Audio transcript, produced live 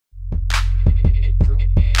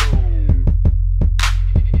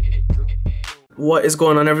What is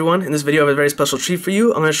going on, everyone? In this video I have a very special treat for you.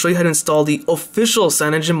 I'm going to show you how to install the official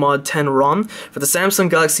CyanogenMod 10 ROM for the Samsung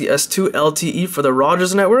Galaxy S2 LTE for the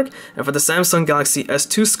Rogers network and for the Samsung Galaxy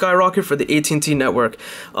S2 Skyrocket for the AT&T network.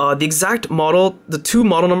 The exact model, the two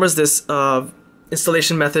model numbers this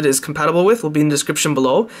installation method is compatible with will be in the description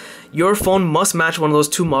below. Your phone must match one of those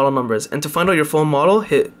two model numbers, and to find out your phone model,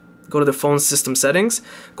 go to the phone system settings,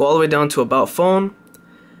 go all the way down to about phone,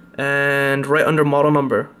 and right under model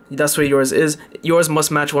number, that's where yours is. Yours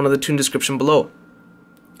must match one of the two in the description below.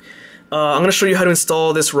 I'm going to show you how to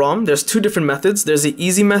install this ROM. There's two different methods. There's the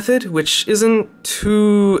easy method, which isn't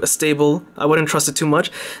too stable. I wouldn't trust it too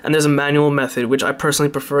much. And there's a manual method, which I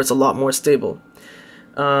personally prefer. It's a lot more stable.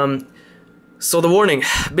 So the warning,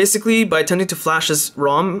 basically by attempting to flash this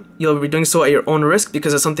ROM, you'll be doing so at your own risk,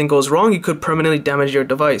 because if something goes wrong, you could permanently damage your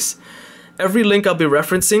device. Every link I'll be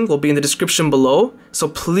referencing will be in the description below, so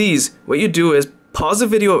please, what you do is pause the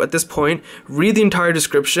video at this point, read the entire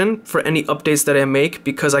description for any updates that I make,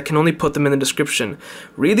 because I can only put them in the description.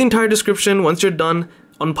 Read the entire description. Once you're done,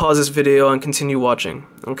 unpause this video and continue watching,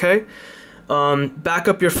 okay? Back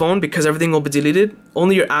up your phone, because everything will be deleted.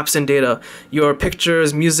 Only your apps and data. Your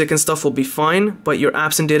pictures, music and stuff will be fine, but your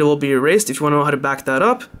apps and data will be erased. If you want to know how to back that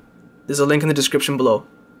up, there's a link in the description below.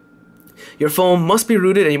 Your phone must be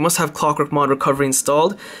rooted, and you must have Clockworkmod Recovery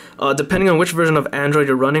installed. Depending on which version of Android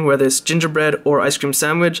you're running, whether it's Gingerbread or Ice Cream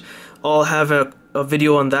Sandwich, I'll have a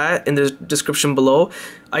video on that in the description below.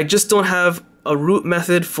 I just don't have a root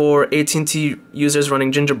method for AT&T users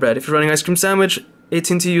running Gingerbread. If you're running Ice Cream Sandwich,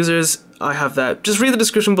 AT&T users, I have that. Just read the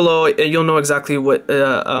description below, and you'll know exactly what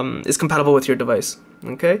is compatible with your device.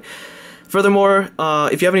 Okay? Furthermore,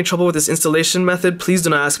 if you have any trouble with this installation method, please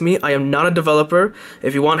do not ask me. I am not a developer.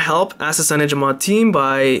 If you want help, ask the CyanogenMod team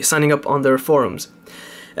by signing up on their forums.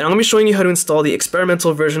 And I'm going to be showing you how to install the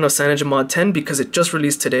experimental version of CyanogenMod 10, because it just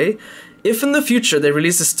released today. If in the future they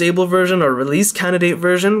release a stable version or release candidate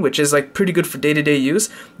version, which is like pretty good for day-to-day use,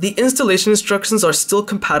 the installation instructions are still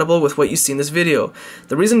compatible with what you see in this video.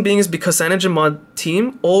 The reason being is because CyanogenMod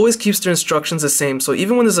team always keeps their instructions the same. So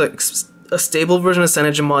even when there's a stable version of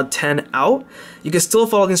CyanogenMod 10 out, you can still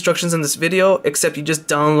follow the instructions in this video, except you just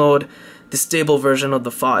download the stable version of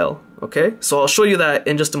the file. Okay, so I'll show you that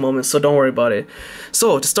in just a moment, so don't worry about it.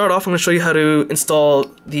 So to start off, I'm going to show you how to install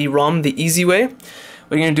the ROM the easy way.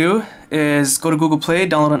 What you're going to do is go to Google Play,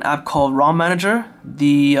 download an app called Rom Manager.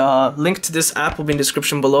 The link to this app will be in the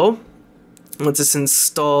description below. Once it's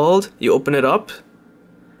installed, you open it up.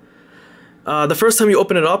 The first time you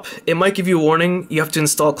open it up, it might give you a warning. You have to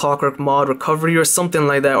install Clockworkmod Recovery or something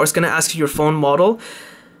like that, or it's going to ask you your phone model.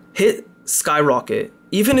 Hit Skyrocket.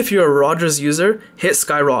 Even if you're a Rogers user, hit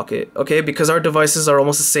Skyrocket, okay? Because our devices are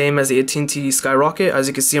almost the same as the AT&T Skyrocket. As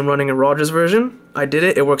you can see, I'm running a Rogers version. I did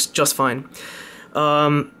it. It works just fine.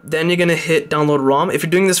 Then you're going to hit download ROM. If you're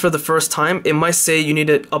doing this for the first time, it might say you need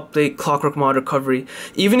to update Clockworkmod Recovery.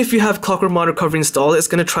 Even if you have Clockworkmod Recovery installed, it's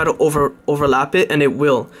going to try to overlap it, and it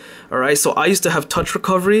will. Alright, so I used to have Touch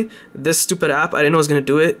Recovery. This stupid app, I didn't know it was going to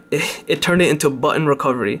do it. It turned it into Button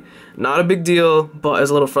Recovery. Not a big deal, but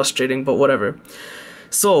it's a little frustrating, but whatever.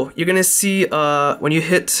 So you're going to see when you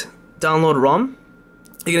hit download ROM,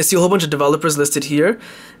 you're going to see a whole bunch of developers listed here.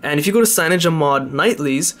 And if you go to CyanogenMod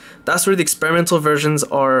Nightlies, that's where the experimental versions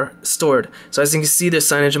are stored. So as you can see, there's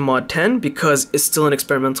CyanogenMod 10 because it's still an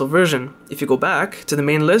experimental version. If you go back to the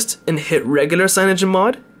main list and hit regular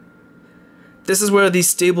CyanogenMod, this is where the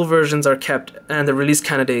stable versions are kept and the release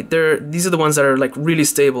candidate. These are the ones that are like really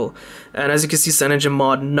stable. And as you can see,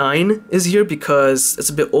 CyanogenMod 9 is here because it's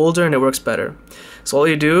a bit older and it works better. So all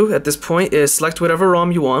you do at this point is select whatever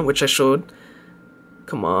ROM you want, which I showed.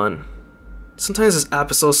 Come on. Sometimes this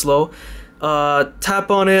app is so slow.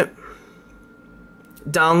 Tap on it,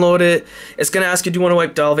 download it. It's going to ask you, do you want to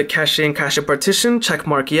wipe Dalvik cache and cache partition? Check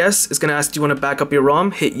mark yes. It's going to ask, do you want to back up your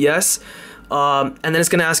ROM? Hit yes. And then it's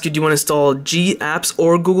going to ask you, do you want to install G apps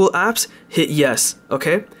or Google apps? Hit yes.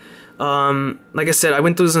 Okay. Like I said, I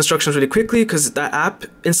went through these instructions really quickly because that app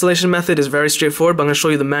installation method is very straightforward, but I'm going to show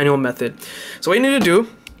you the manual method. So what you need to do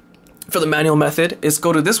for the manual method is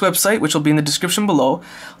go to this website, which will be in the description below.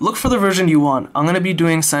 Look for the version you want. I'm going to be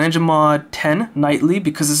doing CyanogenMod 10 Nightly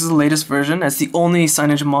because this is the latest version. It's the only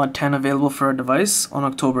CyanogenMod 10 available for a device on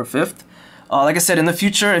October 5th. Like I said, in the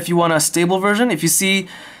future, if you want a stable version, if you see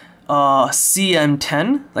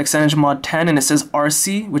CM10, like CyanogenMod 10, and it says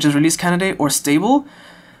RC, which is release candidate, or stable,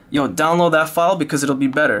 download that file because it'll be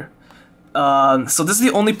better. So this is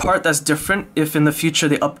the only part that's different if in the future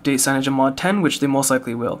they update CyanogenMod 10, which they most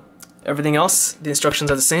likely will. Everything else, the instructions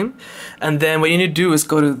are the same. And then what you need to do is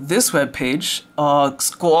go to this web page,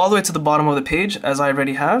 go all the way to the bottom of the page, as I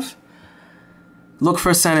already have. Look for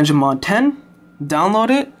CyanogenMod 10, download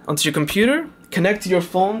it onto your computer, connect your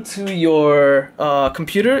phone to your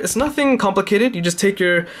computer. It's nothing complicated. You just take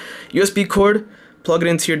your USB cord, plug it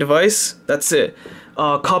into your device. That's it.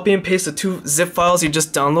 Copy and paste the 2 zip files you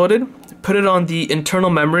just downloaded, put it on the internal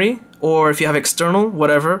memory, or if you have external,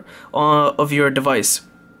 whatever, of your device.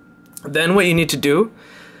 Then what you need to do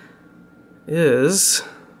is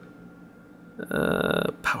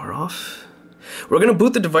power off. We're going to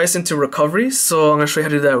boot the device into recovery, so I'm going to show you how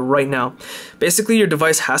to do that right now. Basically, your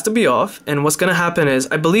device has to be off, and what's going to happen is,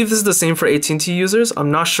 I believe this is the same for AT&T users. I'm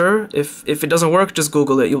not sure. If it doesn't work, just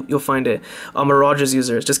Google it. You'll find it. I'm a Rogers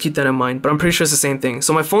user. Just keep that in mind, but I'm pretty sure it's the same thing.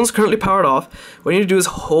 So my phone's currently powered off. What you need to do is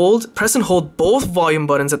press and hold both volume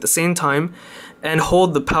buttons at the same time, and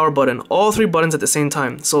hold the power button, all 3 buttons at the same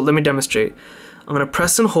time. So let me demonstrate. I'm going to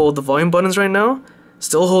press and hold the volume buttons right now,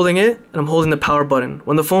 still holding it, and I'm holding the power button.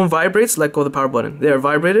 When the phone vibrates, let go of the power button. There,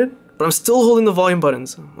 vibrated, but I'm still holding the volume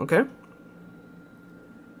buttons, okay?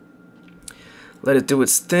 Let it do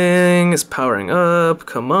its thing. It's powering up.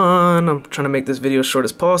 Come on, I'm trying to make this video as short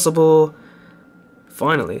as possible.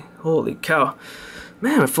 Finally, holy cow.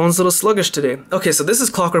 Man, my phone's a little sluggish today. Okay, so this is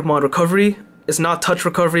Clockworkmod Recovery. It's not touch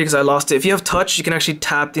recovery because I lost it. If you have touch, you can actually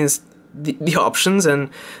tap the options and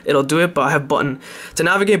it'll do it, but I have button. To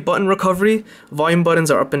navigate button recovery, volume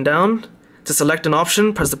buttons are up and down. To select an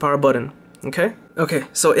option, press the power button. Okay,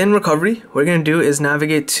 so in recovery, what we're going to do is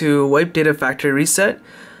navigate to wipe data factory reset,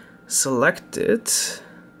 select it,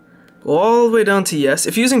 go all the way down to yes.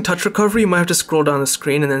 If you're using touch recovery, you might have to scroll down the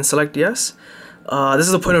screen and then select yes. This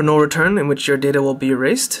is a point of no return in which your data will be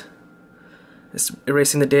erased. It's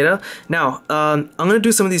erasing the data. Now, I'm going to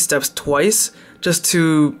do some of these steps twice just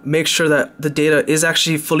to make sure that the data is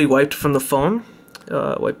actually fully wiped from the phone.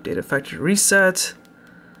 Wipe data factory reset.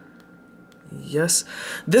 Yes.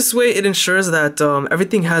 This way it ensures that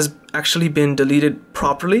everything has actually been deleted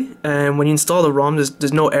properly, and when you install the ROM,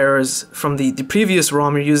 there's no errors from the previous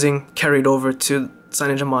ROM you're using carried over to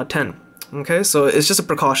CyanogenMod 10. Okay, so it's just a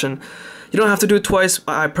precaution. You don't have to do it twice.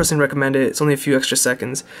 I personally recommend it. It's only a few extra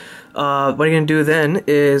seconds. What you're going to do then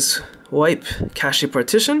is wipe cache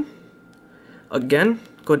partition. Again,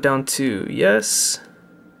 go down to yes.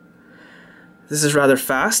 This is rather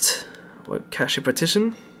fast. Wipe cache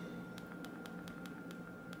partition.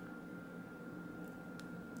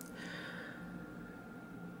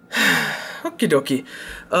 Okie dokie.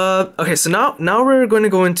 Okay, so now we're going to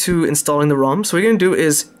go into installing the ROM. So what you're going to do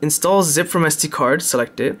is install zip from SD card,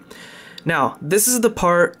 select it. Now, this is the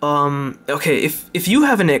part, okay, if you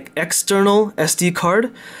have an external SD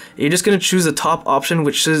card, you're just going to choose the top option,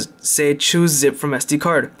 which is, say, choose zip from SD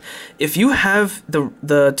card. If you have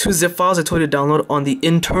the 2 zip files I told you to download on the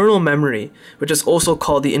internal memory, which is also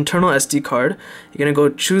called the internal SD card, you're going to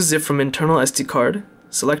go choose zip from internal SD card,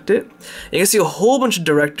 select it. You can see a whole bunch of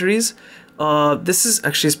directories. This is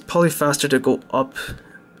actually, it's probably faster to go up,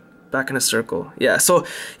 back in a circle. Yeah, so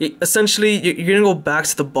essentially you're gonna go back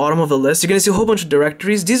to the bottom of the list. You're gonna see a whole bunch of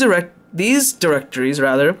directories. These directories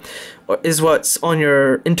rather is what's on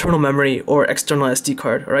your internal memory or external SD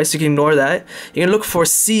card. Alright, so you can ignore that. You're gonna look for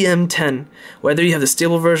CM10, whether you have the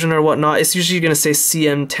stable version or whatnot. It's usually gonna say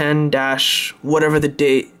CM10 dash whatever the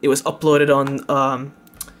date it was uploaded on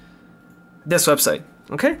this website.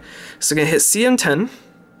 Okay, so you're gonna hit CM10.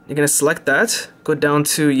 You're gonna select that, go down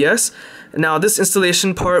to yes. Now this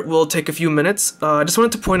installation part will take a few minutes. I just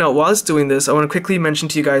wanted to point out while it's doing this, I want to quickly mention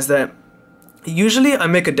to you guys that usually I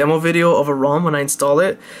make a demo video of a ROM when I install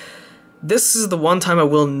it. This is the one time I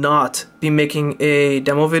will not be making a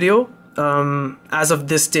demo video as of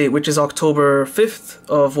this date, which is October 5th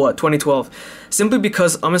of 2012. Simply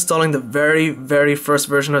because I'm installing the very first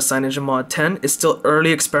version of CyanogenMod 10. It's still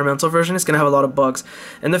early experimental version. It's gonna have a lot of bugs.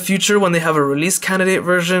 In the future, when they have a release candidate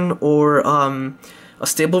version or a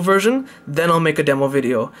stable version, then I'll make a demo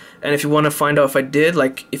video. And if you want to find out if I did,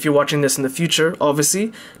 like if you're watching this in the future,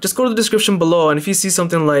 obviously, just go to the description below, and if you see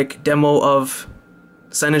something like demo of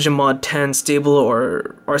CyanogenMod 10 stable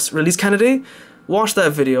or release candidate, watch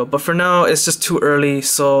that video. But for now, it's just too early,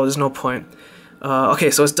 so there's no point. Okay,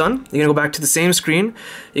 so it's done. You're gonna go back to the same screen.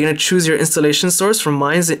 You're gonna choose your installation source. From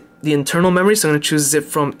mine's the internal memory, so I'm gonna choose zip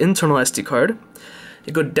from internal SD card.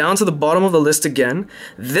 You go down to the bottom of the list again.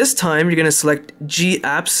 This time you're gonna select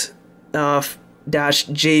gapps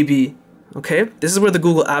 -jb. Okay, this is where the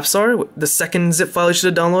Google apps are. The second zip file you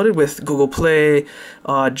should have downloaded with Google Play,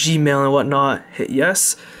 Gmail, and whatnot. Hit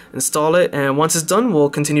yes, install it, and once it's done, we'll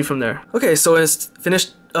continue from there. Okay, so it's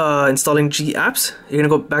finished installing gapps. You're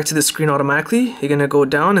gonna go back to the screen automatically. You're gonna go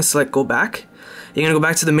down and select go back. You're gonna go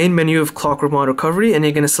back to the main menu of Clockworkmod Recovery, and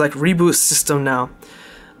you're gonna select Reboot System Now.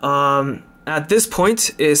 At this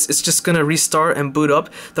point, it's just gonna restart and boot up.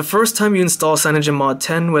 The first time you install CyanogenMod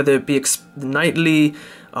 10, whether it be nightly,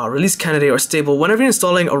 release candidate, or stable, whenever you're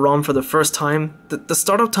installing a ROM for the first time, the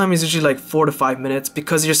startup time is usually like 4 to 5 minutes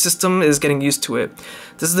because your system is getting used to it.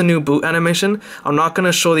 This is the new boot animation. I'm not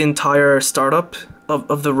gonna show the entire startup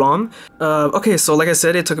of the ROM. Okay, so like I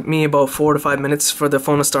said, it took me about 4 to 5 minutes for the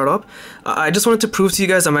phone to start up. I just wanted to prove to you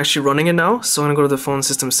guys I'm actually running it now, so I'm gonna go to the phone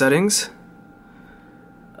system settings.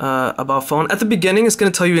 About phone. At the beginning, it's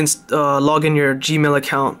going to tell you log in your Gmail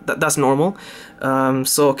account. That's normal.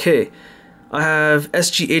 So okay, I have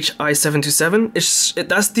SGH-i727.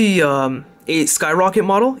 That's the Skyrocket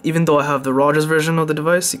model. Even though I have the Rogers version of the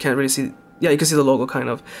device, you can't really see. Yeah, you can see the logo kind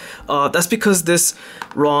of. That's because this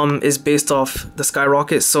ROM is based off the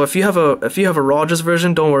Skyrocket. So if you have a Rogers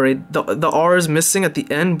version, don't worry. The R is missing at the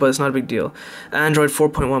end, but it's not a big deal. Android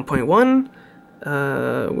 4.1.1.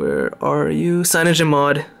 Where are you?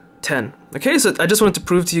 CyanogenMod 10. Okay, so I just wanted to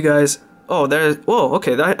prove to you guys. Oh, there. Whoa.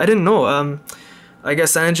 Okay, I didn't know. I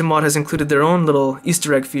guess CyanogenMod has included their own little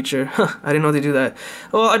Easter egg feature. Huh, I didn't know they do that.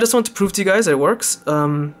 Well, I just want to prove to you guys that it works.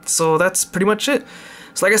 So that's pretty much it.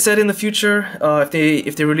 So like I said, in the future,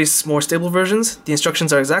 if they release more stable versions, the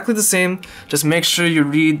instructions are exactly the same. Just make sure you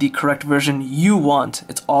read the correct version you want.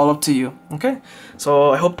 It's all up to you. Okay?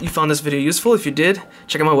 So I hope you found this video useful. If you did,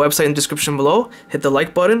 check out my website in the description below. Hit the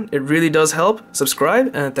like button. It really does help.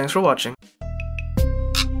 Subscribe, and thanks for watching.